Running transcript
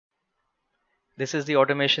This is the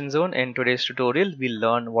automation zone. In today's tutorial, we'll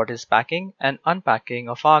learn what is packing and unpacking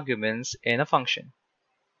of arguments in a function.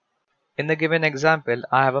 In the given example,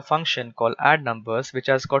 I have a function called addNumbers which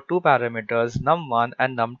has got two parameters num1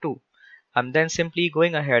 and num2. I'm then simply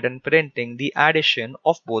going ahead and printing the addition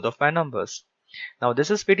of both of my numbers. Now this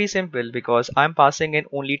is pretty simple because I'm passing in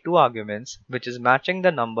only two arguments which is matching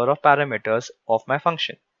the number of parameters of my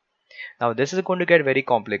function. Now this is going to get very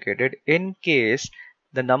complicated in case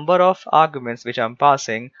the number of arguments which I'm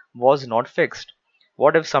passing was not fixed.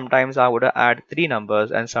 What if sometimes I would add 3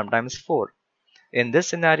 numbers and sometimes 4? In this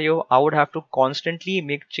scenario, I would have to constantly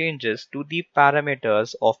make changes to the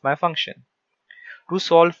parameters of my function. To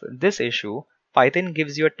solve this issue, Python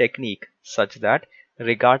gives you a technique such that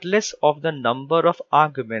regardless of the number of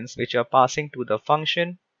arguments which are passing to the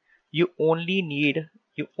function, you only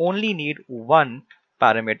need one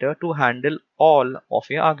parameter to handle all of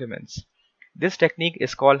your arguments. This technique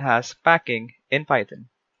is called as packing in Python.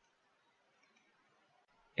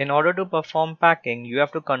 In order to perform packing, you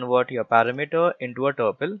have to convert your parameter into a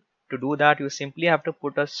tuple. To do that, you simply have to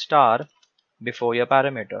put a star before your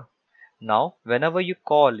parameter. Now, whenever you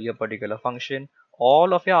call your particular function,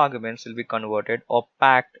 all of your arguments will be converted or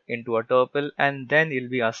packed into a tuple and then it will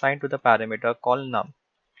be assigned to the parameter called num.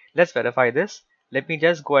 Let's verify this. Let me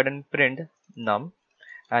just go ahead and print num,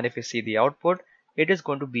 and if you see the output, it is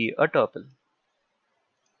going to be a tuple.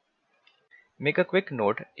 Make a quick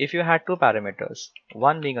note, if you had two parameters,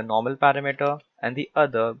 one being a normal parameter and the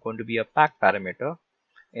other going to be a packed parameter,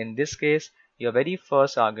 in this case your very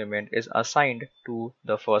first argument is assigned to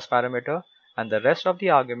the first parameter and the rest of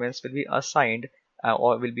the arguments will be assigned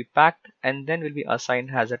or will be packed and then will be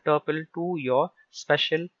assigned as a tuple to your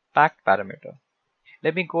special packed parameter.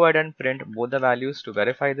 Let me go ahead and print both the values to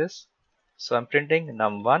verify this. So I'm printing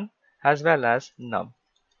num1 as well as num.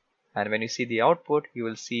 And when you see the output, you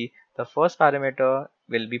will see the first parameter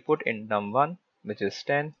will be put in num1, which is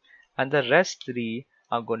 10, and the rest 3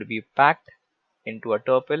 are going to be packed into a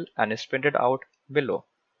tuple and is printed out below.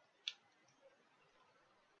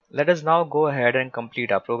 Let us now go ahead and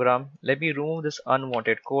complete our program. Let me remove this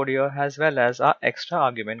unwanted code here as well as our extra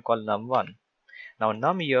argument called num1. Now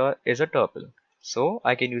num here is a tuple. So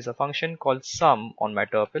I can use a function called sum on my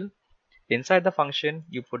tuple. Inside the function,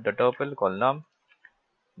 you put the tuple called num.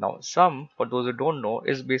 Now sum, for those who don't know,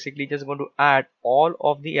 is basically just going to add all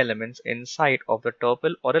of the elements inside of the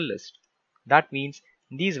tuple or a list. That means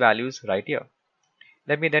these values right here.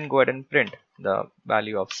 Let me then go ahead and print the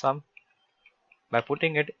value of sum by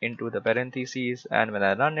putting it into the parentheses, and when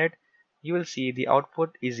I run it, you will see the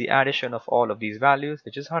output is the addition of all of these values,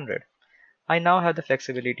 which is 100. I now have the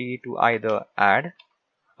flexibility to either add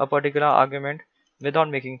a particular argument without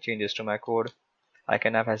making changes to my code. I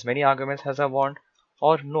can have as many arguments as I want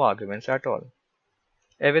or no arguments at all.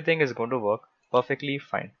 Everything is going to work perfectly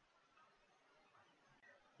fine.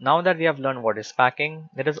 Now that we have learned what is packing,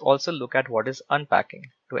 let us also look at what is unpacking.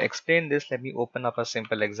 To explain this, let me open up a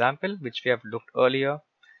simple example which we have looked earlier.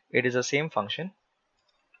 It is the same function.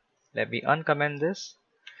 Let me uncomment this.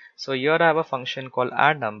 So here I have a function called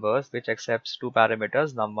addNumbers which accepts two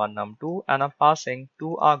parameters num1, num2, and I'm passing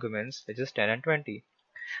two arguments which is 10 and 20.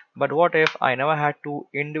 But what if I never had two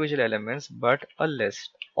individual elements but a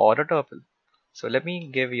list or a tuple? So let me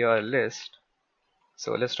give you a list.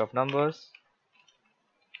 So a list of numbers.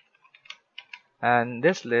 And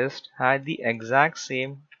this list had the exact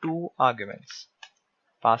same two arguments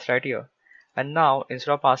passed right here. And now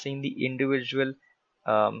instead of passing the individual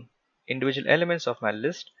elements of my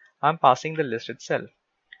list, I'm passing the list itself.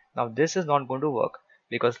 Now this is not going to work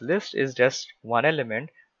because list is just one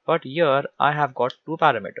element, but here I have got two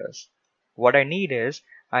parameters. What I need is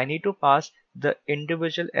I need to pass the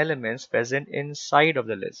individual elements present inside of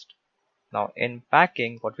the list. Now in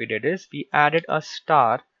packing, what we did is we added a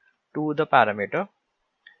star to the parameter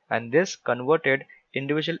and this converted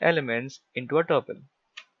individual elements into a tuple.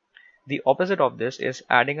 The opposite of this is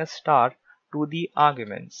adding a star to the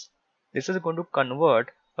arguments. This is going to convert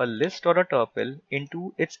a list or a tuple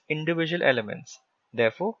into its individual elements.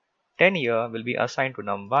 Therefore, 10 here will be assigned to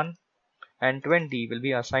num1 and 20 will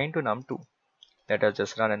be assigned to num2. Let us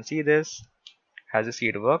just run and see this. As you see,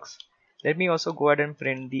 it works. Let me also go ahead and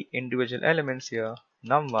print the individual elements here,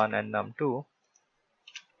 num1 and num2.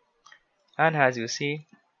 And as you see,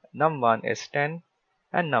 num1 is 10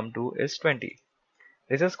 and num2 is 20.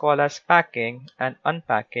 This is called as packing and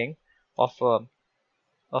unpacking of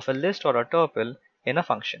a list or a tuple in a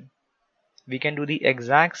function. We can do the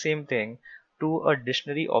exact same thing to a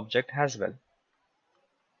dictionary object as well.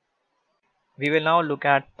 We will now look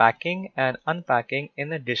at packing and unpacking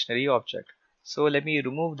in a dictionary object. So let me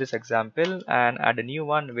remove this example and add a new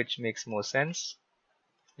one which makes more sense.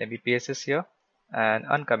 Let me paste this here and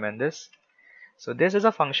uncomment this. So this is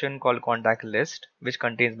a function called contact list which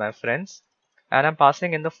contains my friends, and I'm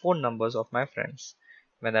passing in the phone numbers of my friends.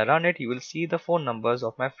 When I run it, you will see the phone numbers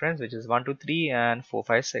of my friends, which is 1, 2, 3 and 4,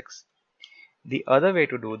 5, 6. The other way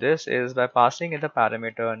to do this is by passing in the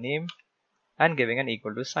parameter name and giving an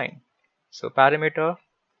equal to sign. So parameter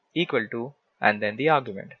equal to and then the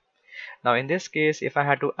argument. Now in this case, if I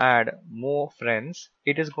had to add more friends,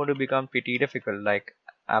 it is going to become pretty difficult. Like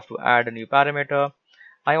I have to add a new parameter.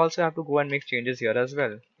 I also have to go and make changes here as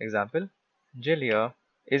well. Example, Julia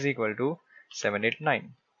is equal to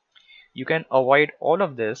 789. You can avoid all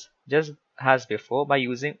of this just as before by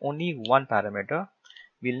using only one parameter.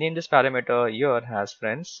 We'll name this parameter here as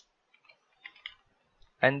friends,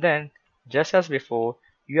 and then just as before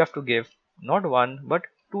you have to give not one but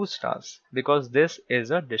 2 stars because this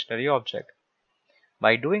is a dictionary object.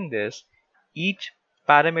 By doing this, each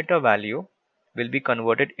parameter value will be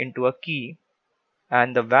converted into a key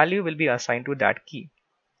and the value will be assigned to that key.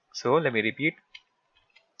 So let me repeat.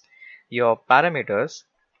 Your parameters,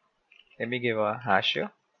 let me give a hash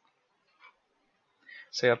here.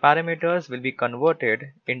 So your parameters will be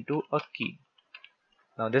converted into a key.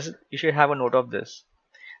 Now this you should have a note of this.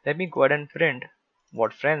 Let me go ahead and print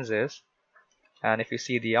what friends is, and if you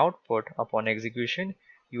see the output upon execution,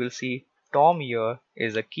 you will see Tom here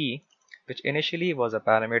is a key which initially was a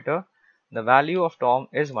parameter. The value of Tom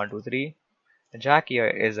is 1, 2, 3. Jack here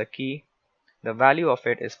is a key. The value of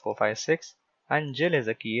it is 4, 5, 6, and Jill is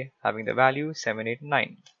a key having the value 7, 8,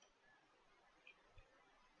 9.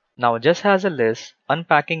 Now just as a list,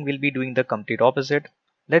 unpacking will be doing the complete opposite.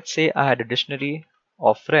 Let's say I had a dictionary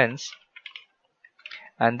of friends,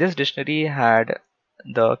 and this dictionary had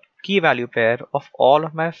the key value pair of all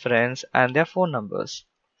of my friends and their phone numbers.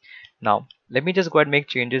 Now let me just go ahead and make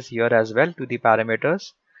changes here as well to the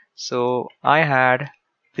parameters. So I had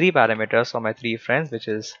 3 parameters for my 3 friends, which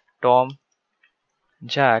is Tom,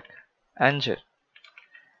 Jack and Jill.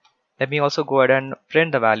 Let me also go ahead and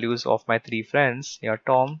print the values of my 3 friends here,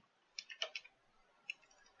 Tom,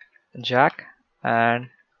 Jack and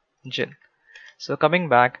Jill. So coming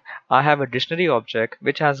back, I have a dictionary object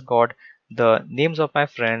which has got the names of my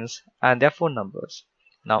friends and their phone numbers.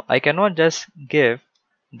 Now I cannot just give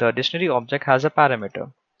the dictionary object as a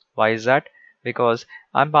parameter. Why is that? Because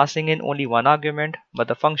I'm passing in only one argument, but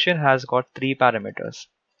the function has got 3 parameters.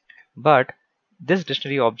 But this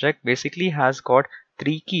dictionary object basically has got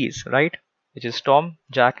 3 keys, right? Which is Tom,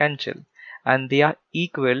 Jack and Jill, and they are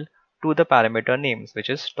equal to the parameter names, which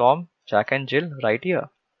is Tom, Jack and Jill right here.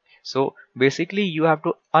 So basically you have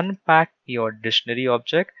to unpack your dictionary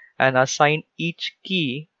object and assign each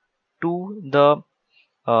key to the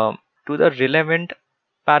relevant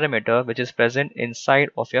parameter which is present inside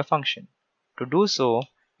of your function. To do so,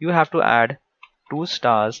 you have to add 2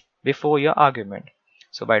 stars before your argument.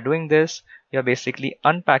 So by doing this, you're basically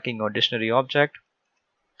unpacking your dictionary object.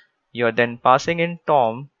 You're then passing in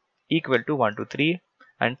Tom equal to 1, 2, 3,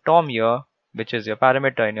 and Tom here, which is your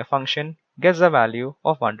parameter in your function, gets the value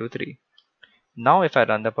of 1, 2, 3. Now if I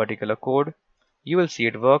run the particular code, you will see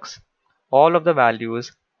it works. All of the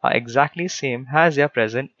values are exactly same as they are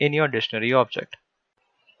present in your dictionary object.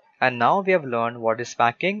 And now we have learned what is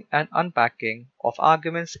packing and unpacking of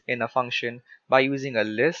arguments in a function by using a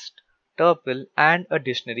list, tuple and a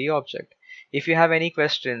dictionary object. If you have any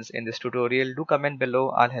questions in this tutorial, do comment below,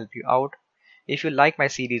 I'll help you out. If you like my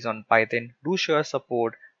series on Python, do show your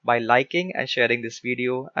support by liking and sharing this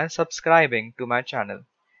video and subscribing to my channel.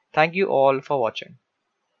 Thank you all for watching.